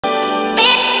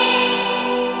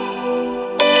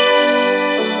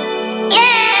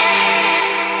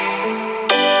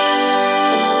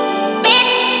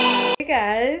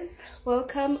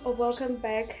Welcome or welcome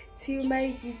back to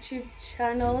my YouTube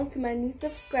channel, to my new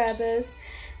subscribers.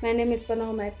 My name is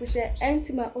Pusha, and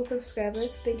to my old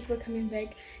subscribers, thank you for coming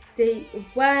back day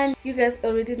one. You guys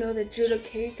already know the drill,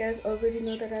 okay? You guys already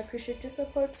know that I appreciate your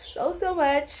support so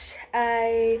much.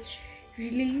 I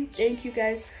really thank you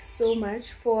guys so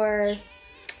much for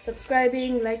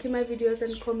subscribing, liking my videos,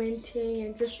 and commenting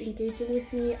and just engaging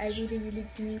with me. I really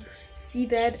do see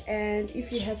that. And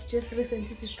if you have just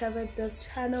recently discovered this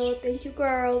channel, thank you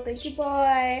girl, thank you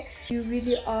boy, you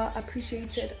really are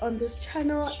appreciated on this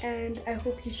channel, and I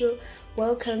hope you feel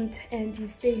welcomed and you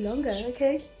stay longer,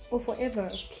 okay, or forever,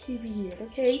 period.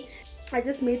 Okay, I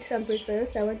just made some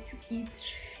breakfast I want to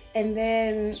eat, and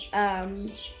then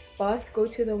go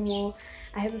to the mall.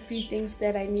 I have a few things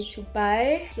that I need to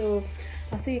buy, so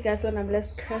I'll see you guys when I'm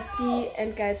less crusty.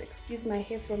 And guys, excuse my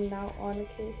hair from now on,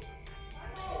 okay?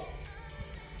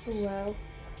 Oh wow.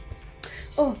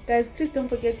 Oh guys, please don't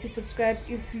forget to subscribe.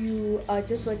 If you are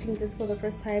just watching this for the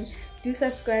first time, do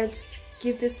subscribe,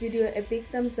 give this video a big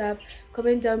thumbs up,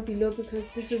 comment down below, because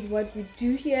this is what we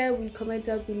do here. We comment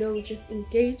down below, we just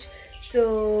engage.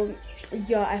 So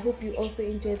yeah, I hope you also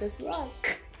enjoy this vlog.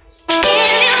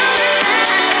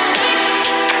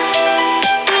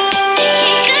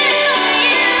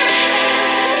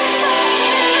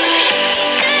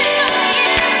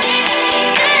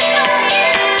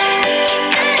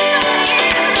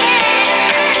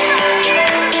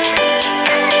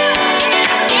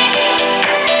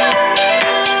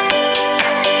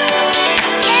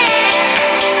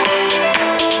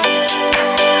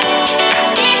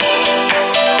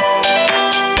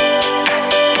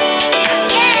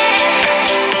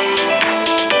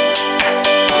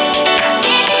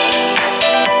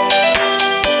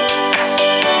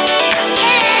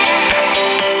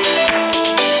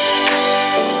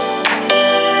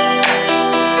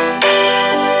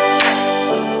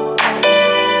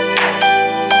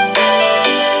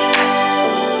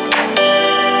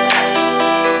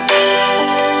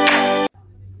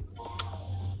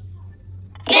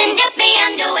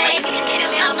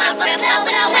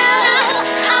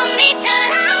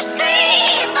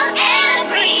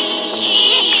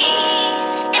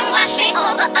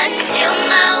 Until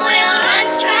my will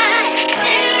runs dry,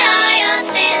 send all your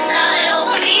sins all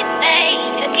over me,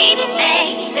 baby,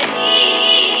 baby,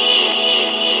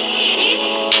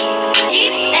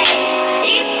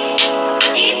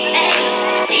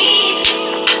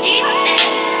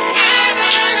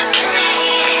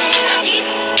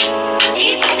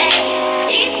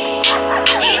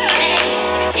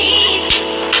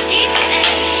 deep,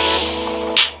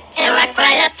 and rock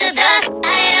right up to the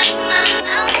side of my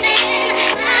mountain.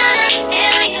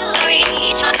 Until you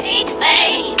reach my peak,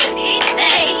 baby,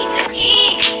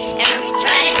 and reach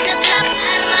right into the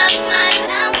bottom of my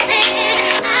fountain.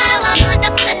 I want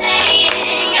to play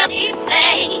in your deep,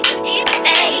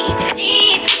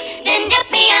 then dip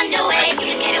me underway.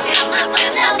 You can feel my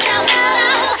flow.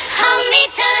 Hold me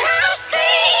till I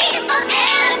scream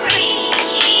and breathe,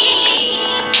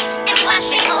 and wash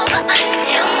me over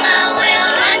until my will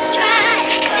runs dry.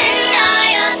 Send all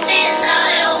your sins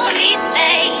all over me,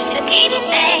 baby.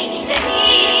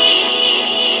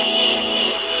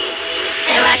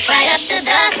 Then rock right up to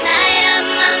the side of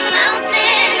my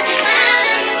mountain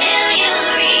until you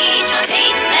reach my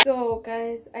peak. So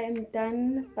guys, I am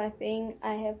done bathing.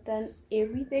 I have done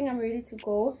everything. I'm ready to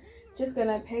go. Just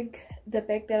gonna pack the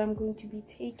bag that I'm going to be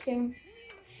taking,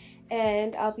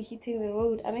 and I'll be hitting the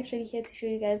road. I'm actually here to show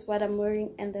you guys what I'm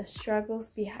wearing and the struggles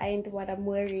behind what I'm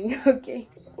wearing. Okay,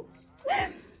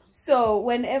 so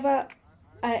whenever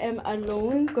I am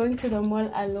alone, going to the mall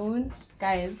alone,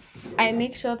 guys, I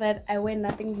make sure that I wear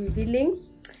nothing revealing.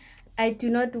 I do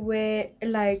not wear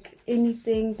like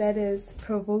anything that is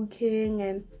provoking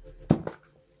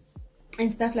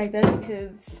and stuff like that,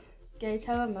 because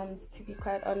moms, to be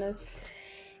quite honest,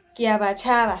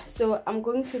 so I'm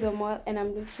going to the mall and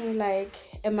I'm looking like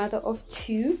a mother of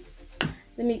two.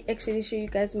 Let me actually show you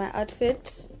guys my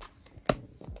outfit.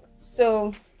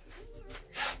 So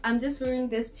I'm just wearing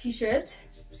this t-shirt,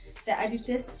 the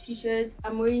Adidas t-shirt.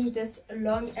 I'm wearing this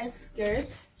long ass skirt.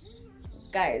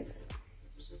 Guys,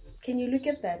 can you look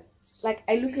at that? Like,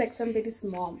 I look like somebody's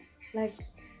mom. Like,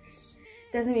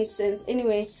 doesn't make sense.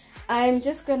 Anyway, I'm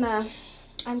just gonna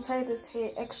untie this hair,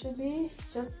 actually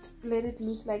just let it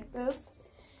loose like this,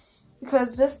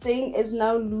 because this thing is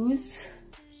now loose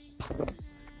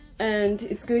and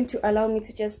it's going to allow me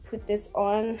to just put this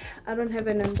on. I don't have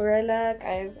an umbrella,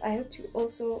 guys. I have to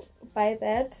also buy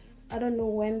that. I don't know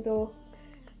when though.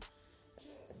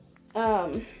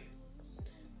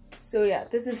 So yeah,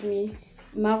 this is me.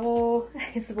 Maro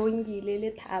is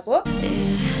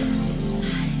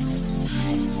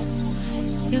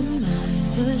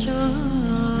for sure.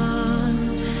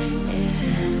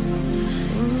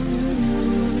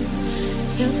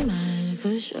 You're mine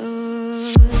for sure.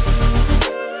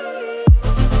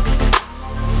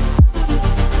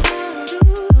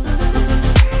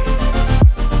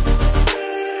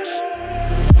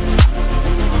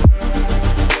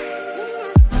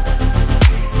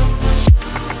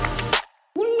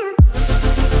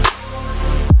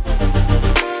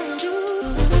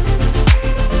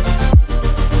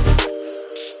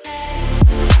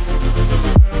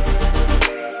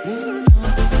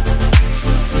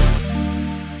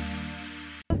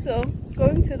 So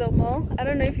going to the mall, I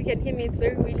don't know if you can hear me, it's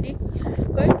very windy.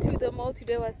 Going to the mall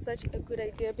today was such a good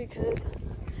idea because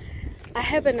I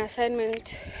have an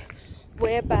assignment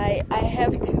whereby I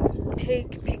have to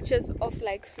take pictures of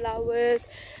like flowers,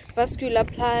 vascular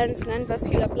plants,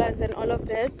 non-vascular plants and all of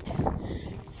that.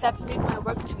 Submit my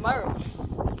work tomorrow.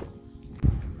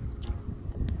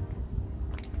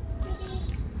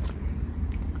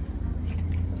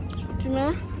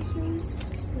 Tomorrow?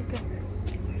 Okay.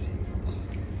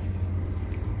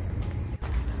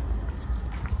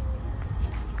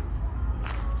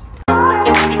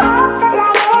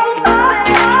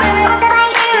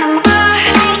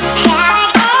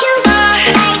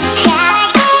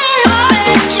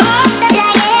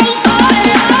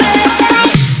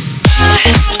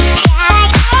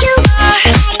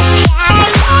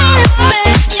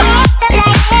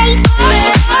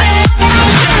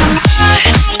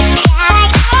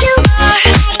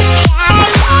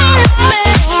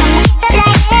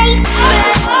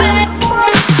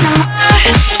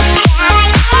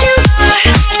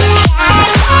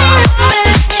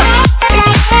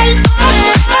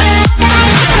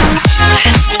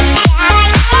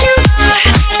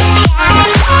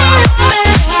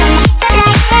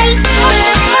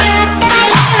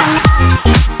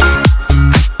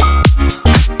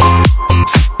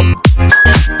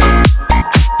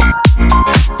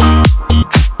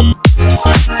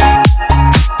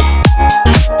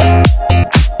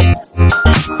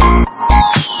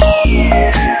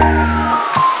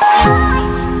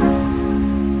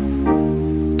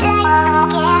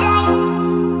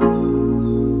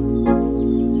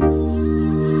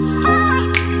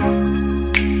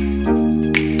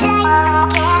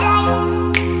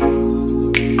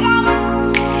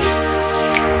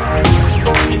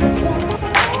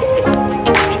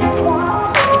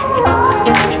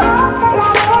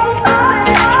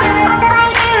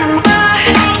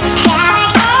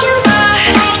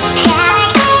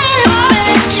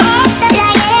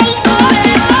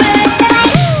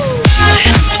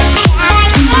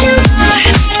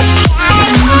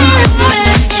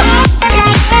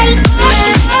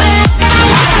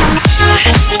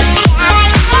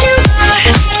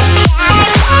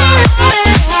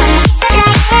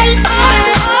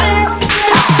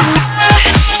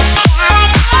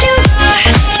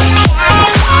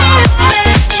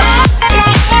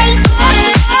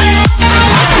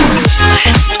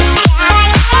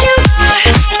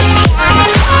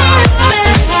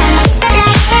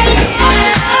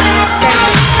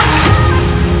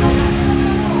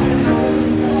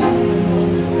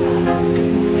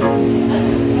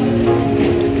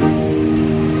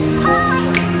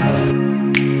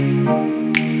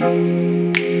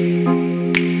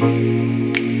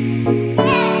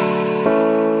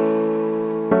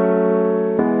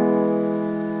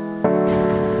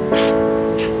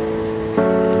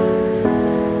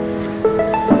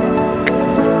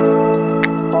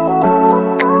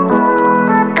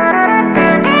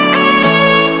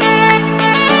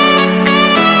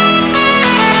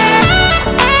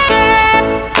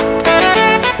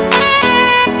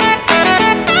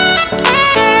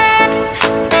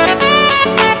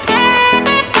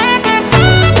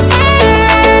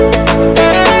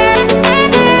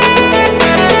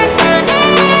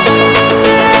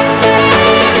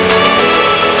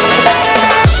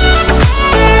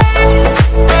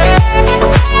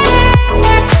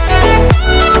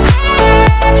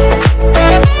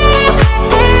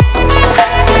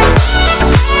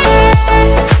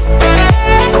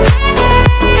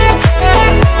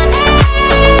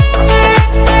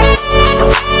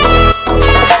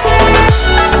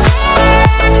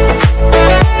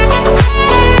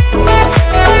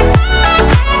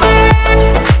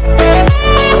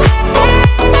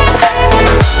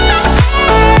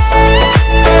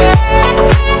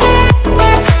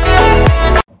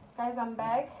 I'm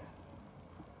back.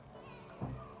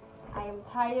 I am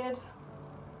tired.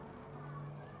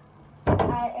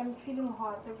 I am feeling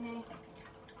hot, okay?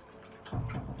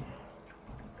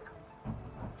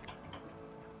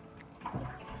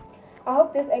 I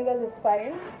hope this angle is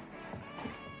fine.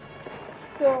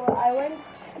 So I went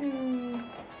to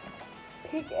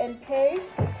Pick and Pay.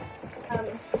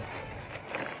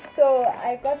 So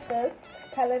I got this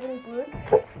coloring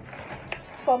book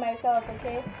for myself,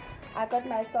 okay? I got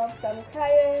myself some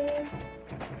crayons,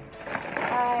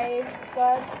 I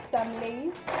got some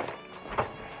lace,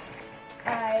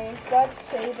 I got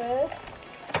shaders,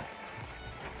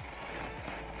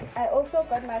 I also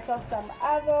got myself some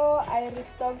avo. I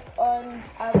restocked on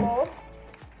avo,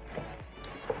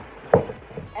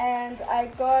 and I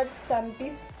got some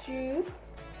beef stew.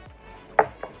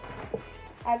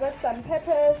 I got some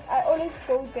peppers. I always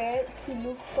go there to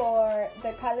look for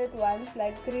the colored ones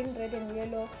like green, red and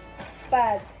yellow,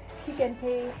 but Pick and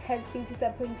Pay has been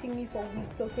disappointing me for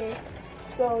weeks, okay?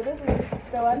 So this is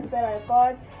the ones that I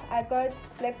got. I got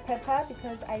black pepper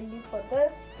because I live for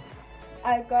this.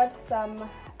 I got some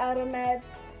aromats.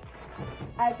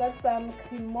 I got some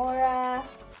cremora.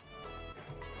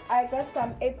 I got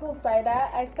some apple cider.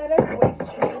 I started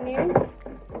waist training.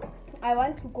 I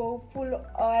want to go full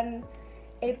on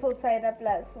apple cider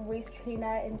plus waist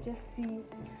trainer and just see,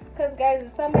 because guys,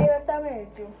 it's summer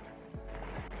too.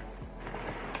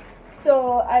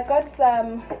 So I got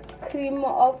some cream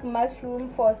of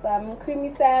mushroom for some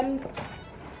creamy Sam,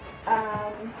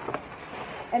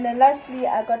 and then lastly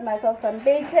I got myself some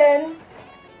bacon.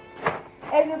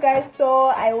 As you guys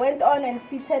saw, I went on and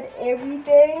fitted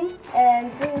everything,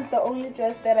 and this is the only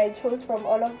dress that I chose from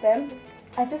all of them.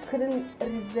 I just couldn't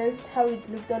resist how it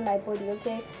looked on my body,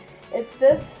 okay? It's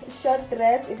this short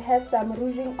dress. It has some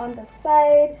ruching on the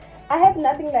side. I have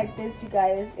nothing like this, you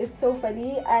guys. It's so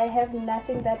funny. I have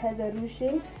nothing that has a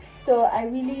ruching. So I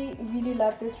really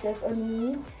love this dress on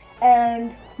me.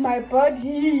 And my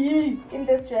body in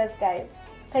this dress, guys.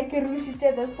 Like a ruching,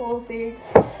 this whole thing.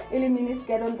 Really mini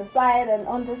skirt on the side, and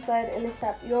on the side, really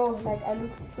sharp. Yo, like I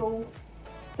look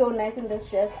so nice in this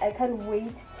dress. I can't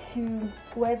wait to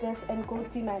wear this and go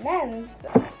see my man.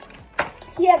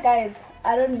 Yeah, guys.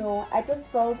 I don't know, I just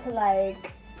felt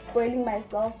like spoiling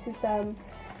myself to some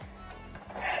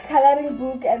coloring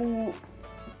book and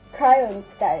crayons,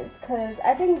 guys, because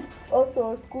I think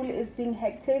also school is being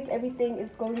hectic. Everything is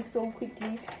going so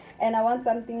quickly, and I want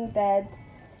something that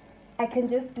I can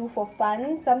just do for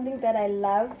fun, something that I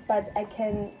love, but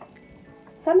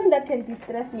something that can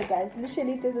distress me, guys.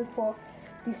 Literally, this is for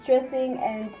distressing,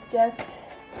 and just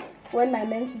when my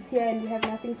men's is here and we have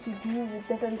nothing to do, we're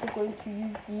definitely going to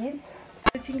use these.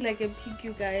 Looking like a pig,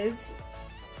 you guys.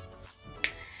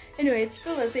 Anyway, it's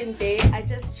still the same day. I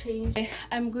just changed.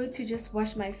 I'm going to just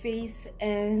wash my face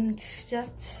and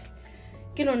just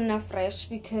get on fresh,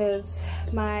 because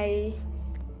my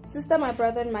sister, my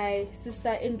brother, and my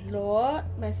sister-in-law,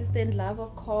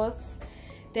 of course,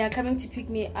 they are coming to pick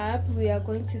me up. We are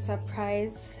going to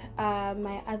surprise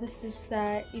my other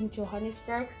sister in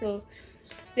Johannesburg. So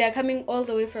they are coming all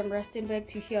the way from Rustenburg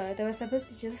to here. They were supposed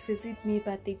to just visit me,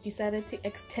 but they decided to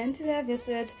extend their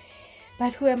visit.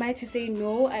 But who am I to say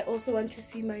no? I also want to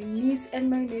see my niece and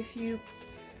my nephew,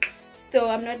 so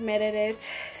I'm not mad at it.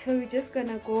 So we're just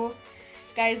gonna go,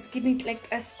 guys. Giving like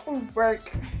a school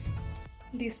work.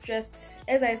 Distressed.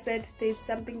 As I said, there's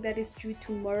something that is due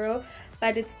tomorrow,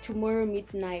 but it's tomorrow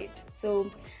midnight,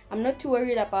 so I'm not too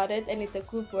worried about it, and it's a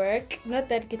group work. Not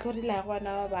that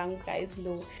guys,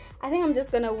 no. I think I'm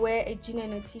just gonna wear a jean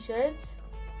and a t-shirt,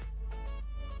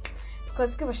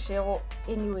 because give a shell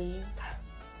anyways.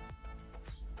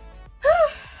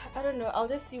 I don't know, I'll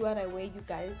just see what I wear, you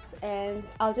guys, and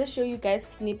I'll just show you guys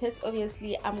snippets.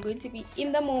 Obviously I'm going to be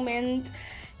in the moment,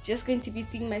 just going to be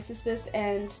seeing my sisters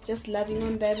and just loving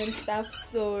on them and stuff.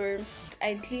 So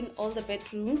I clean all the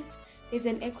bedrooms. There's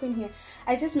an echo in here.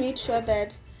 I just made sure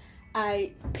that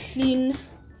I clean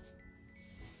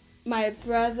my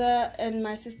brother and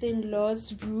my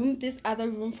sister-in-law's room, this other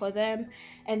room for them,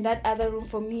 and that other room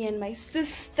for me and my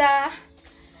sister.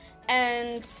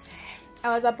 And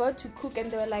I was about to cook,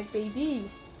 and they were like, baby,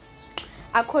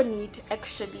 I can't eat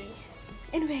actually.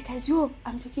 Anyway guys,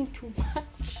 I'm talking too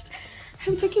much.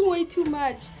 I'm talking way too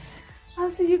much. I'll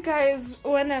see you guys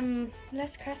when I'm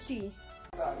less crusty.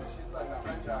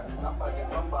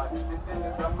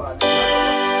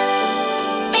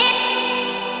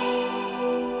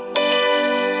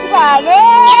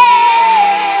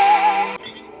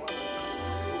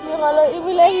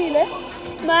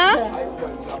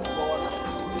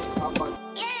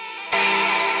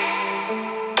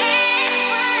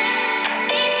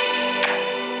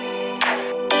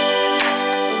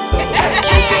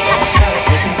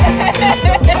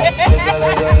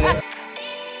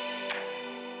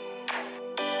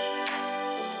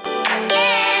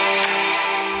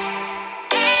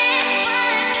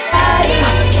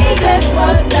 Just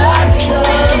won't stop.